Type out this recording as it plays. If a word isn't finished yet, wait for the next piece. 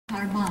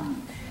Karman,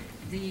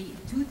 the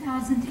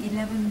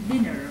 2011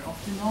 winner of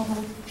the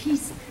Nobel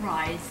Peace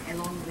Prize,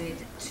 along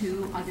with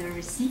two other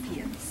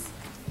recipients.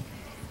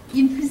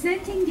 In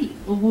presenting the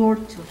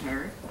award to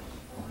her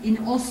in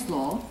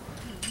Oslo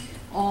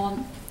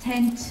on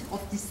 10th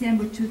of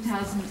December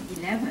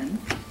 2011,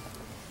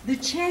 the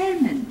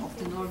chairman of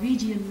the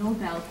Norwegian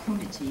Nobel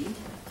Committee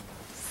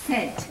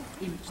said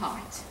in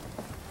part,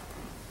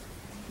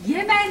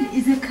 "Yemen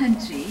is a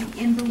country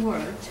in the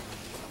world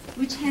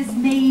which has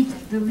made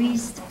the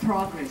least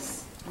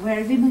progress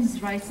where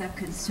women's rights are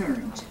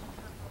concerned.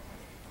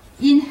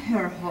 In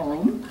her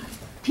home,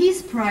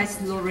 Peace Prize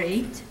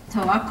laureate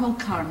Tawakkol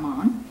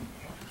Karman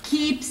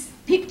keeps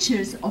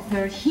pictures of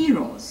her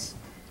heroes,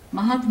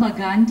 Mahatma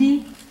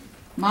Gandhi,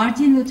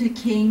 Martin Luther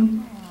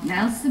King,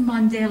 Nelson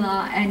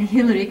Mandela, and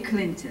Hillary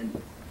Clinton.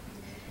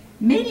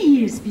 Many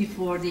years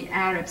before the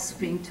Arab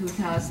Spring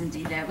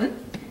 2011,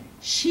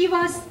 she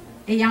was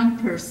a young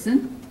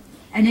person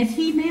and a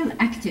female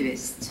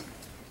activist.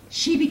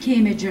 She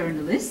became a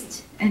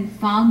journalist and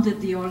founded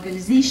the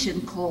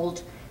organization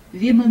called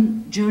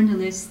Women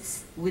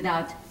Journalists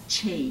Without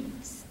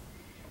Chains.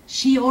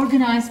 She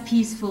organized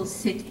peaceful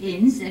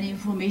sit-ins and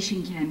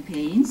information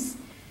campaigns.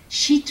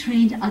 She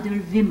trained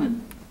other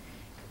women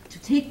to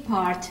take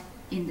part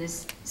in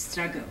this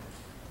struggle."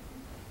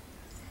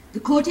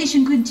 The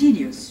quotation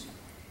continues.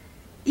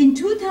 In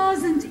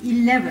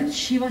 2011,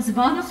 she was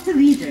one of the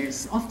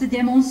leaders of the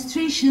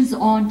demonstrations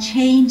on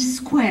Change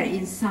Square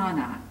in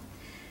Sana'a.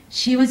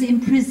 She was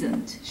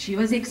imprisoned. She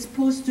was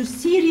exposed to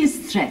serious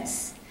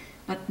threats,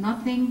 but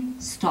nothing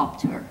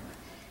stopped her.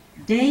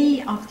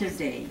 Day after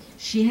day,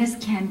 she has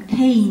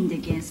campaigned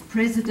against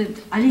President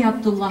Ali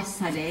Abdullah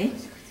Saleh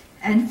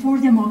and for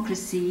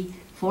democracy,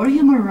 for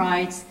human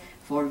rights,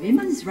 for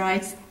women's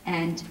rights,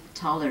 and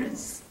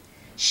tolerance.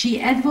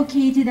 She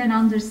advocated an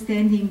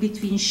understanding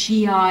between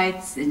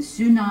Shiites and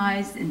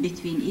Sunnis and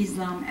between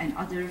Islam and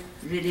other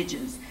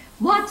religions.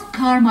 What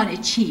Karman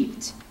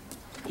achieved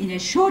in a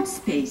short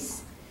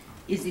space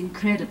is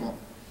incredible.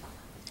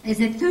 As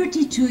a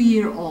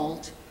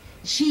 32-year-old,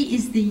 she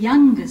is the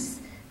youngest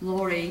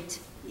laureate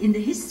in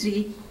the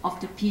history of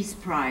the Peace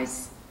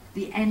Prize.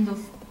 The end of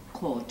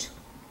quote.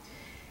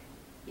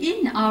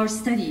 In our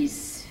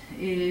studies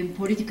in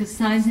political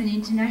science and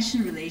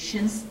international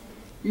relations,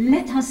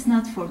 let us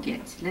not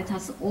forget, let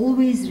us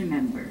always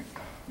remember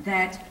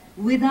that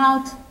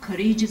without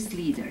courageous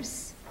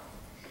leaders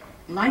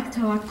like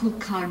Tawakkol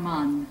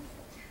Karman,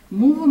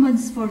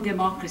 movements for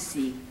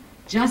democracy,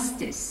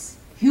 justice,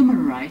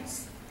 human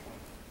rights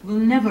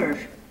will never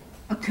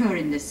occur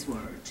in this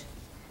world.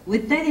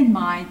 With that in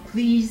mind,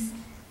 please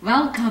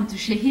welcome to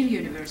Şehir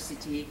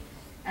University,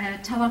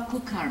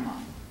 Tawakkol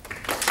Karman.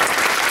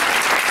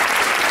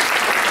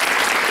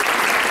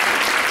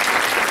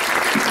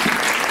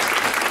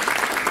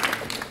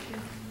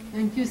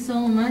 Thank you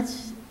so much,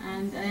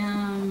 and I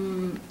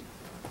am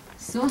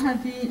so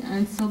happy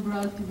and so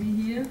proud to be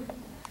here.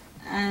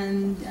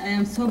 And I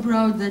am so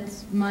proud that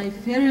my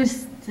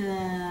first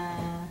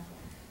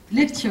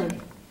lecture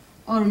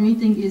or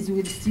meeting is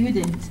with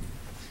students.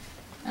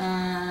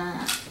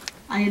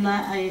 I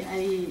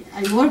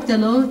worked a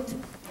lot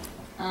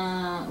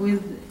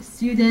with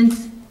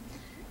students,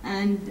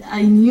 and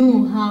I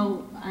knew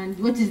how and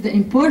what is the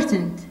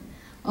importance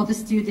of a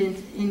student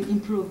in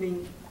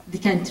improving the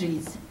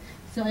countries.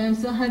 So I am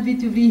so happy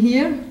to be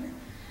here,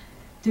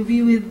 to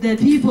be with the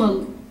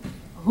people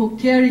who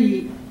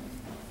carry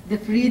the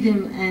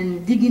freedom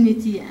and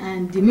dignity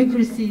and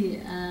democracy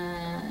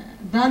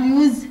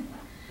values,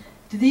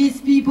 to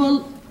these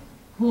people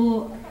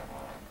who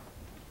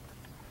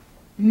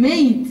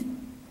made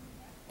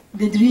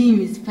the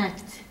dreams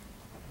fact.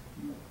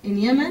 In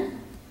Yemen,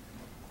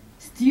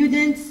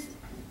 students,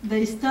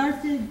 they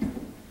started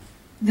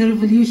the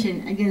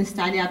revolution against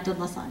Ali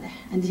Abdullah Saleh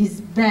and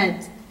his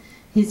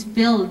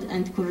failed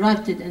and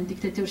corrupted and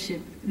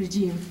dictatorship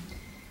regime.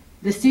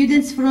 The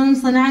students from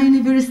Sana'a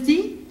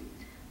University,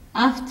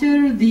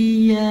 after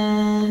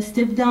the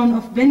step down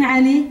of Ben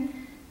Ali,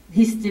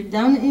 he stepped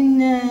down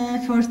in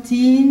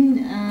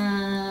 14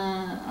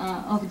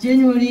 of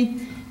January.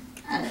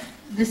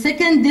 The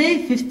second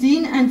day,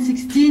 15 and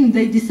 16,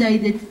 they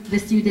decided, the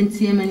students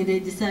Yemeni, they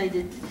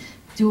decided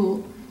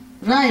to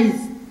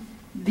rise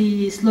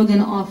the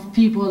slogan of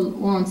people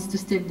wants to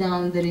step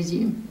down the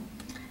regime.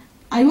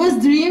 I was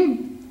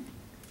dream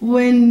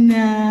when,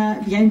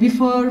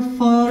 before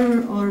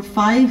 4 or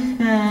 5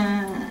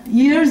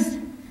 years,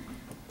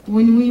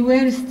 when we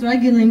were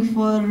struggling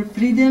for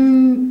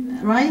freedom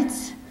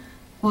rights,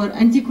 for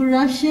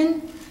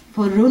anti-corruption,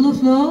 for rule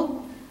of law,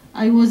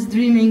 I was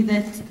dreaming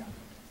that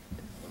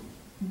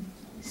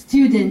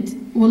students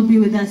will be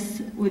with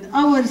us, with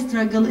our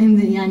struggle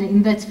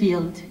in that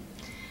field.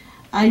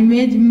 I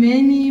made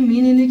many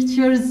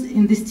lectures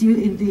in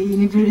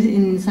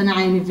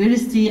Sana'a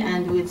University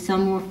and with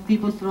some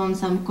people from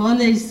some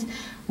colleges,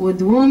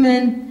 with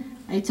women.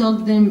 I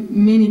told them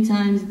many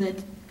times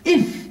that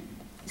if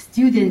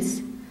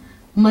students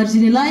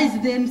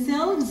marginalize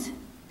themselves,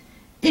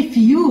 if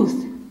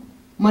youth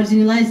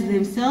marginalize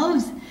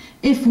themselves,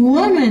 if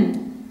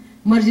women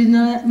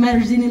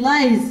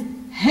marginalize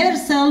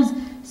herself,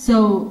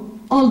 so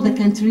all the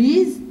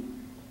countries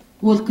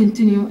will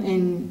continue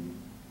in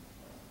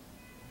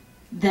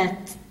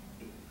that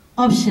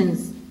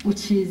options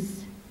which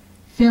is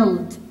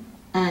failed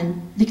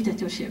and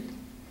dictatorship.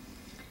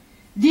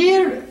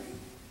 Dear,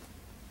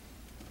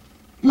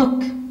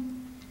 look,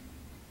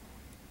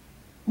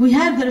 we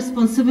have the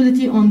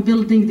responsibility on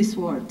building this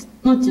world,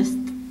 not just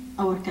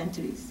our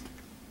countries.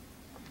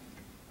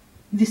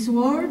 This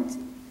world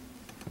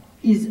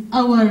is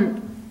our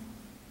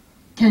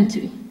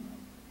country.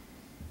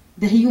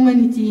 The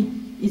humanity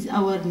is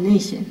our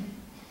nation.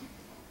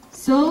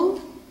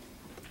 So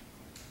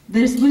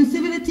the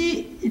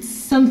responsibility, it's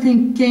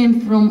something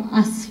came from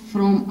us,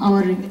 from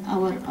our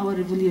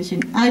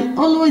revolution. I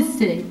always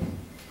say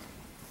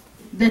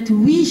that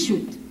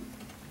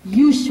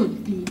you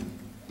should be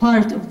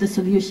part of the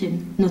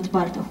solution, not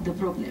part of the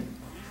problem.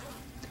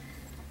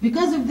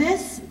 Because of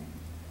this,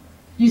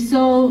 you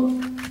saw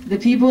the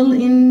people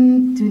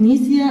in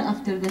Tunisia,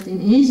 after that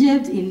in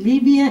Egypt, in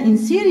Libya, in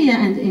Syria,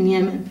 and in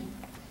Yemen.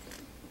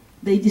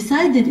 They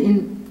decided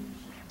in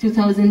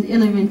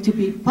 2011 to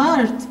be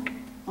part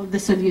of the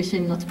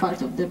solution, not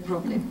part of the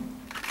problem.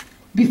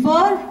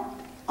 Before,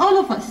 all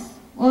of us,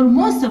 or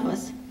most of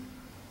us,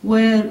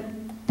 were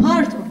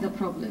part of the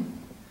problem.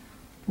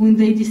 When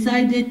they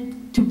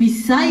decided to be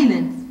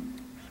silent,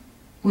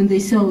 when they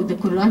saw the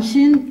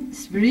corruption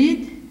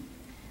spread,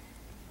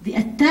 the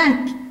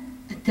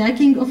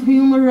attacking of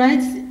human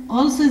rights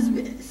also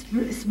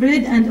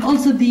spread, and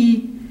also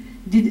the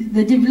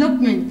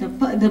development,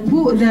 the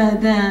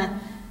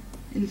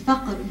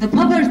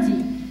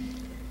poverty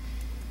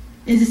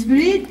is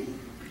spread,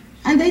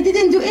 and they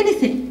didn't do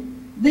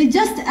anything. They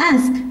just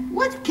asked,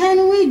 what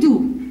can we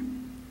do?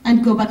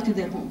 And go back to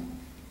their home.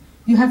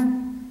 You have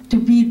to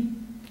be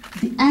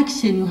the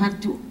action, you have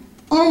to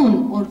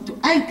own or to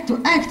act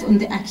on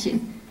the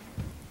action.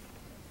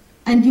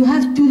 And you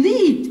have to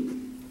lead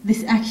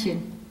this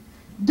action.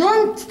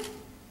 Don't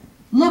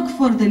look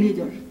for the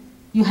leader.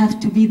 You have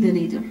to be the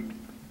leader.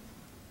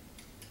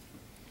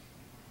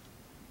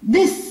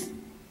 This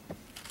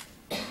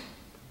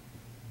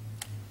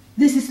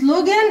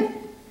slogan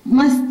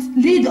must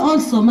lead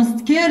also,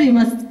 must carry,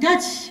 must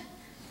catch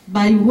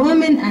by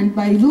women and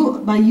by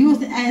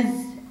youth as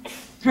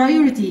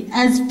priority,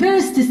 as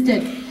first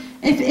step.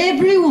 If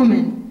every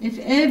woman, if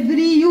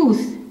every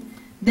youth,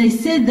 they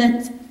said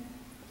that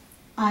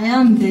I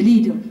am the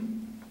leader,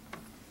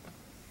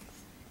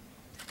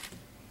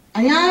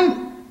 I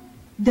am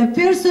the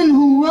person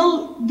who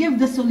will give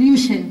the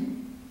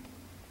solution,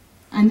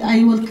 and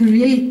I will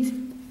create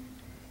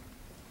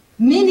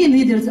many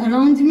leaders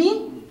around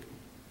me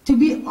to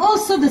be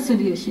also the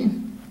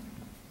solution,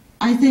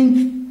 I think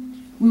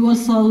we will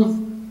solve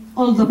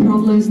all the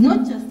problems,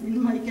 not just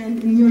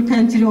in your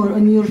country or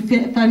in your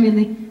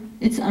family,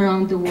 it's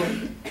around the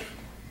world.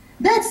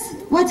 That's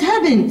what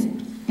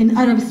happened in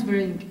Arab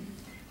Spring,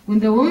 when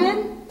the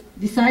women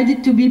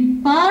decided to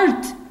be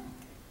part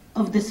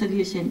of the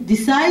solution,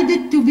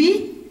 decided to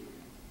be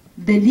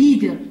the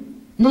leader,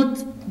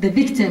 not the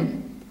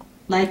victim,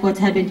 like what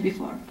happened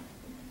before.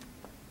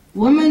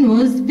 Women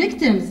was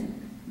victims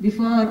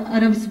before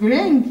Arab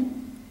Spring.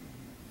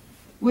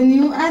 When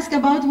you ask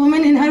about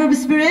women in Arab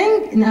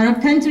Spring, in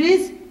Arab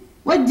countries,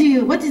 what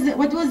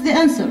was the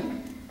answer?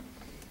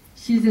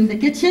 She's in the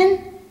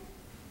kitchen,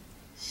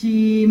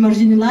 she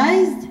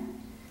marginalized,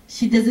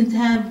 she doesn't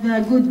have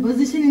a good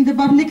position in the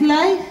public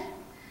life,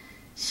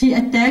 she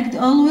attacked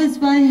always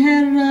by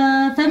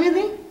her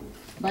family,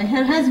 by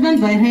her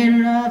husband, by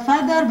her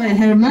father, by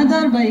her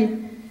mother,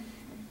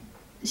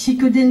 she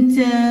didn't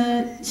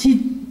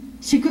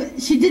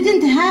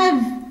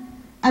have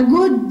a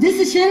good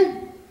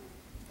decision.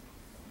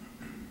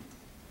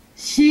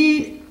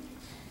 She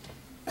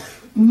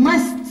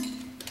must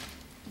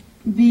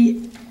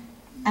be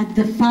at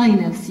the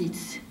final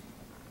seats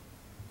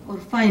or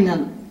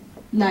final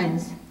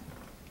lines.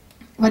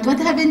 But what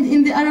happened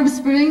in the Arab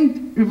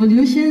Spring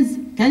revolutions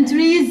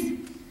countries?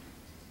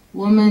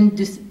 Women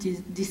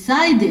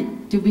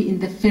decided to be in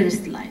the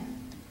first line,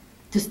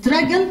 to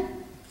struggle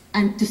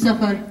and to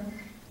suffer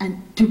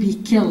and to be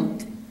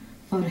killed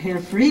for her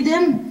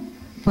freedom,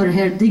 for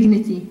her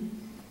dignity,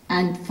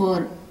 and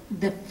for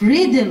the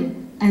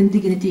freedom and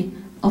dignity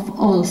of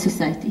all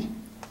society.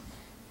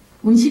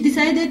 When she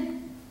decided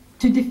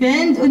to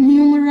defend on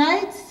human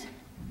rights,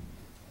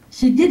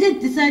 she didn't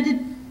decide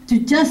to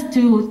just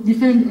to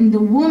defend on the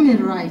women's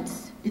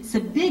rights. It's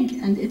a big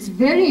and it's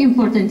very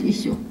important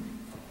issue.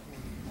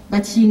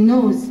 But she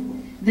knows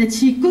that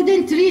she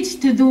couldn't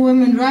reach to the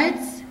women's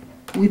rights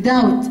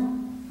without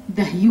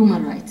the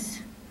human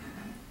rights.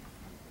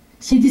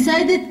 She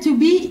decided to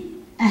be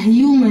a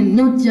human,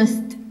 not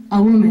just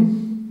a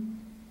woman.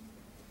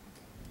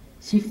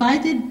 She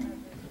fought,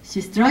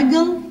 she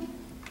struggled,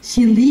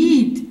 she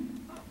led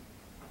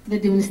the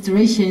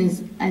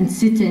demonstrations and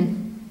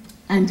sitting,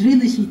 and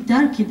really she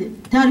targeted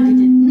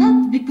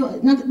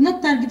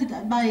not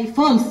targeted by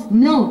false,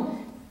 no,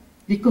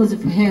 because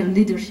of her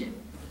leadership.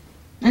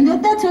 And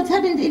that's what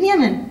happened in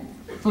Yemen,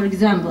 for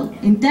example,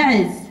 in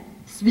Taiz,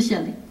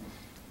 especially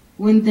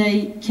when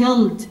they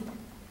killed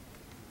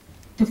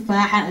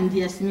Tufaha and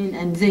Yasmin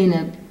and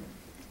Zainab.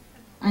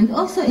 And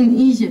also in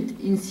Egypt,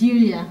 in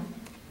Syria,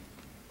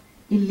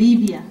 in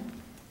Libya,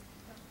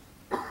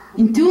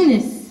 in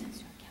Tunis,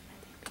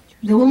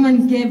 the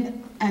woman gave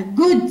a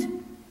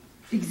good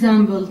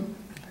example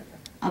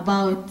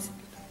about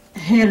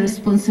her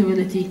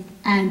responsibility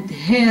and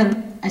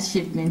her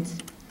achievements.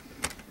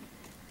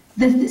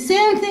 The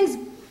same things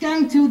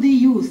come to the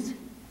youth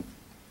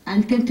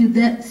and come to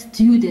the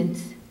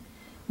students.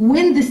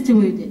 When the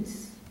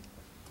students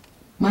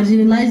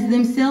marginalize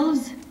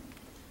themselves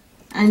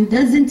and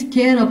doesn't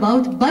care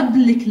about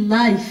public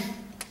life,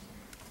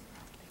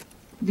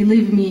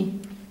 believe me,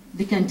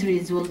 the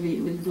countries will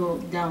go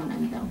down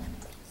and down.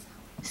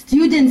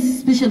 Students,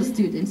 special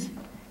students,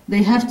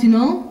 they have to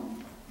know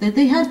that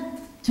they have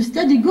to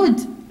study good.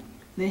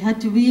 They have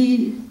to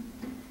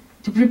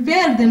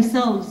prepare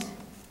themselves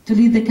to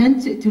lead the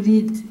country,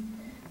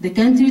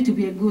 to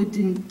be a good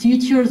in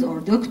teachers or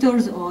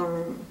doctors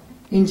or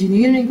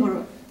engineering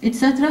or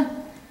etc.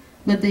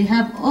 But they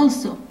have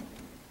also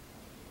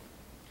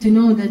to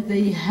know that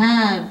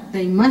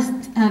they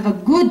must have a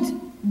good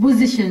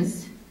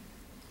positions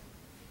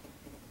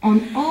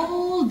on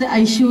all the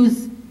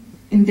issues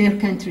in their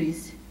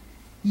countries.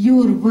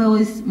 Your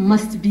voice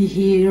must be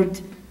heard.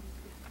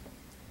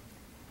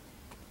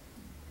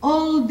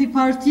 All the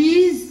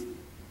parties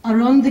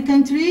around the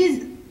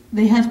countries,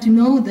 they have to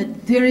know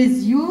that there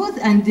is youth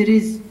and there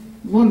is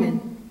women,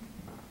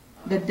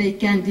 that they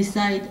can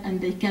decide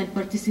and they can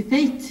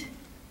participate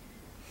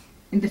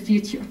in the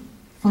future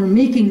for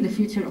making the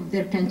future of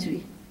their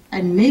country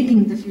and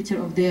making the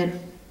future of their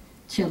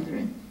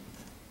children.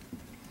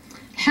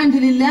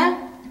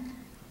 Alhamdulillah,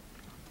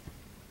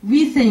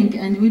 we think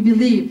and we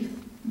believe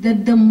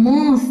that the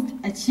most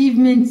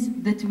achievements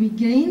that we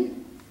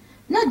gain,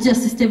 not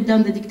just step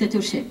down the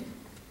dictatorship.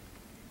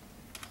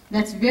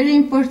 That's very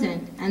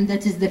important, and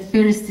that is the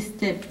first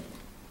step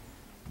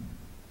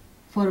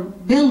for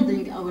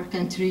building our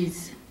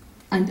countries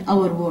and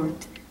our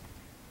world.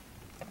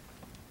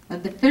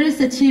 But the first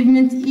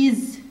achievement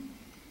is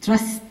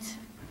trust.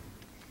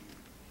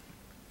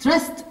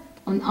 Trust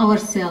on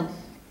ourselves,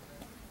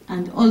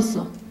 and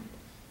also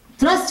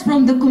trust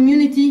from the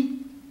community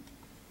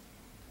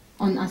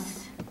on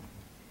us.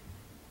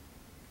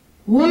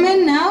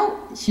 Woman now,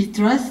 she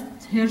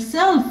trusts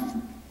herself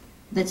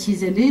that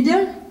she's a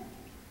leader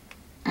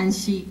and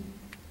she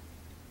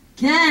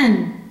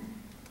can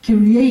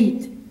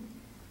create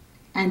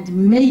and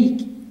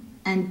make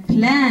and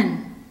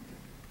plan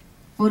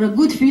for a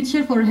good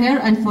future for her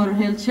and for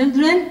her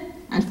children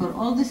and for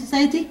all the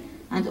society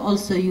and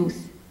also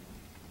youth.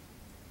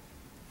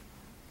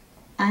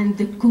 And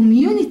the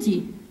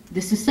community,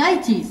 the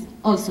societies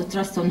also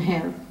trust on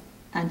her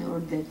and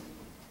on them.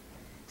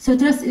 So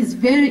trust is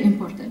very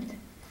important.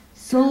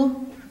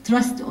 So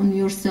trust on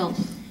yourself.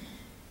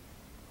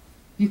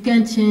 You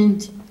can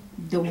change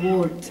the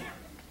world,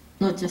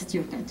 not just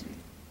your country.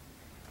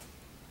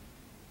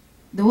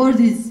 The world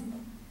is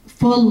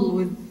full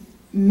with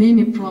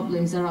many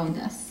problems around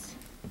us.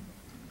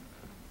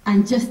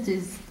 And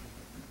justice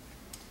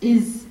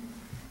is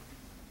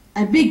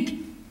a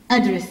big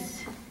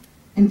address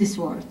in this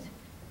world.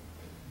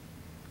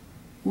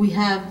 We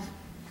have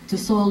to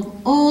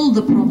solve all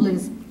the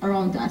problems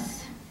around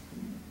us.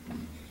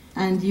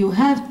 And you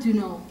have to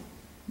know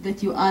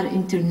that you are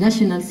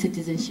international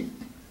citizenship.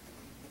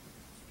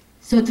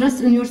 So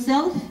trust in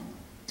yourself,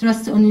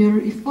 trust on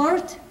your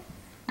effort,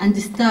 and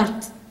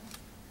start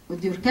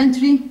with your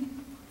country,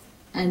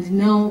 and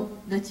know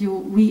that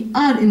we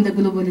are in the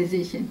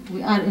globalization.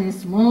 We are in a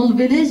small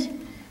village.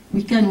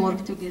 We can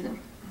work together.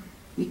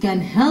 We can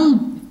help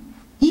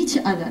each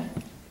other.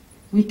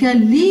 We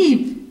can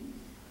live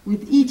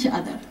with each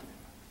other.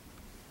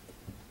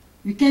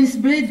 We can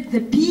spread the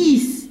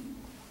peace.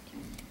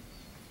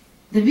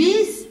 The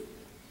peace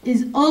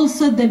is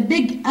also the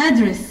big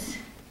address,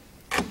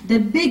 the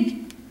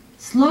big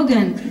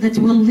slogan that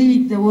will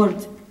lead the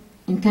world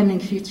in coming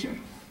future.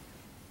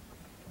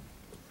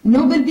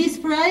 Nobel Peace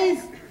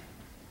Prize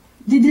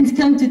didn't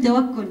come to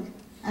Tawakkol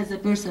as a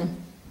person.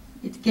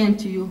 It came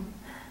to you.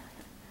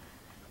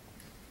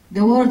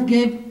 The world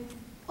gave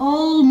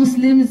all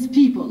Muslims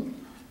people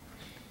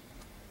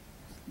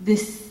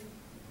this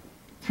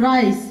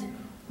prize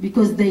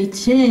because they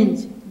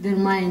changed their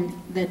mind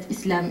that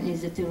Islam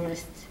is a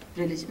terrorist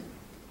religion.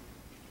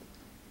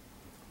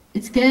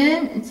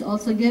 It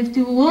also gave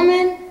to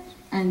women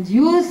and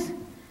youth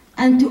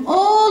and to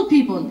all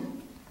people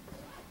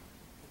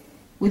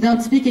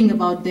without speaking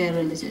about their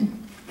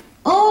religion.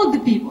 All the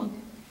people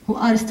who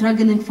are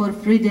struggling for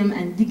freedom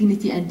and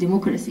dignity and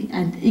democracy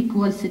and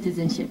equal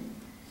citizenship.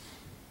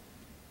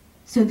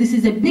 So this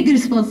is a big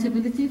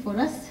responsibility for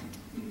us,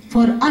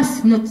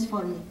 not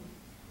for me.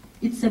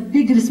 It's a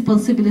big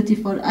responsibility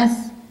for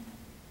us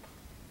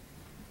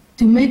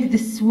to make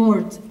this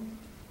world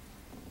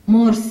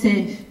more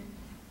safe,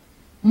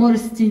 more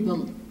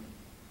stable,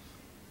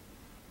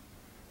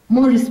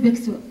 more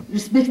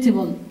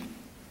respectable,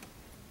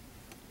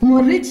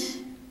 more rich.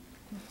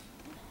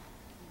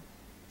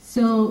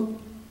 So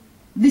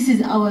this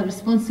is our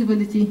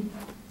responsibility,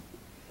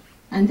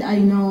 and I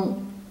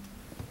know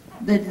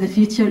that the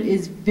future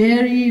is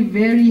very,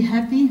 very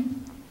happy,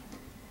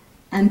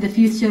 and the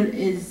future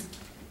is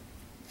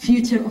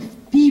future of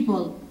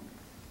people,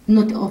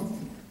 not of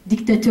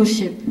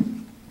dictatorship,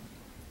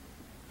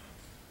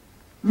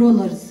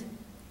 rulers.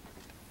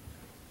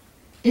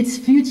 It's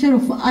future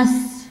of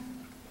us,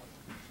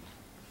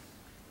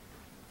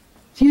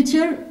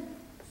 future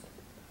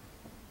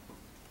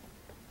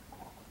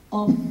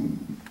of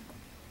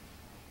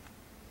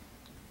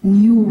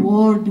new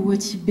world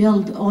which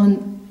build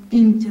on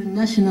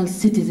international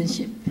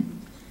citizenship.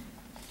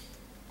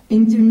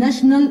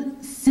 International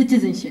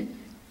citizenship,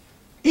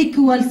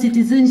 equal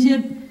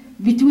citizenship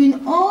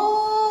between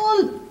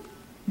all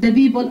the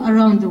people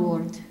around the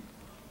world.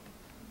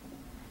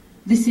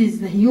 This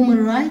is the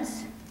human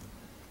rights,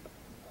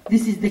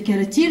 this is the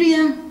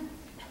criteria,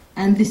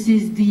 and this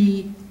is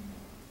the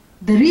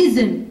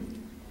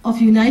reason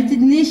of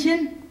United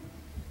Nations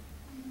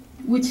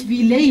which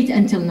we laid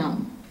until now.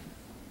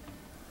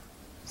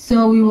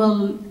 So we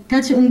will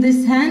catch on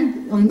this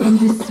hand, on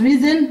this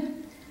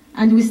reason,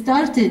 and we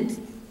started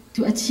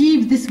to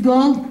achieve this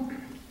goal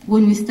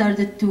when we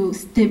started to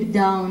step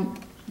down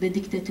the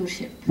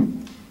dictatorship.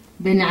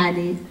 Ben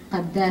Ali,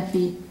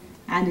 Gaddafi,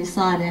 Ali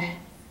Saleh,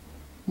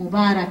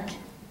 Mubarak,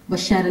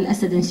 Bashar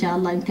al-Assad,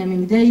 inshallah, in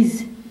coming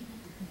days.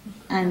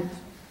 And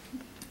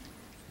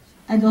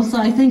also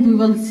I think we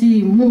will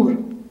see more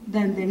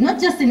than them,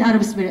 not just in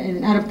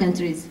Arab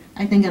countries,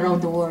 I think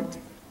around the world.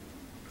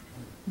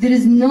 There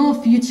is no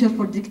future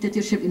for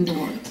dictatorship in the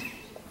world.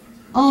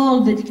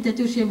 All the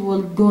dictatorship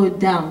will go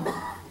down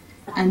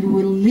and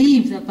will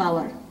leave the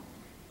power.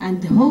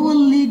 And who will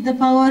lead the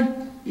power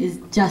is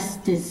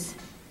justice.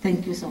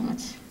 Thank you so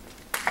much.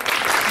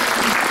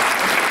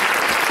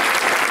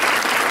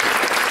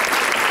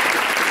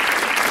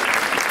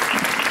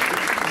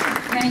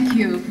 Thank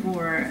you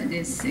for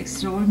this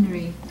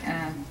extraordinary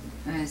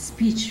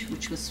speech,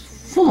 which was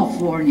full of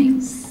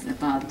warnings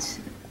about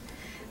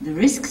the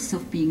risks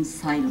of being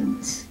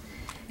silent.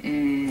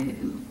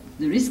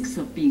 The risks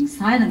of being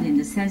silent in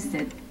the sense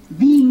that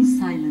being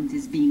silent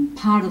is being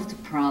part of the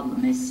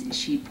problem, as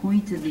she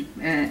pointedly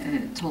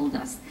told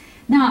us.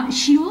 Now,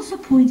 she also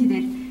pointed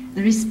at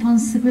the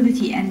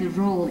responsibility and the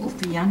role of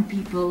the young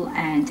people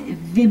and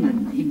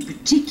women in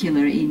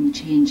particular in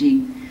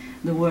changing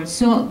the world.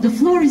 So the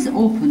floor is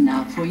open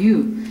now for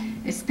you,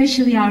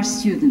 especially our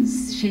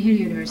students, Şehir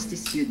University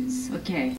students. Okay.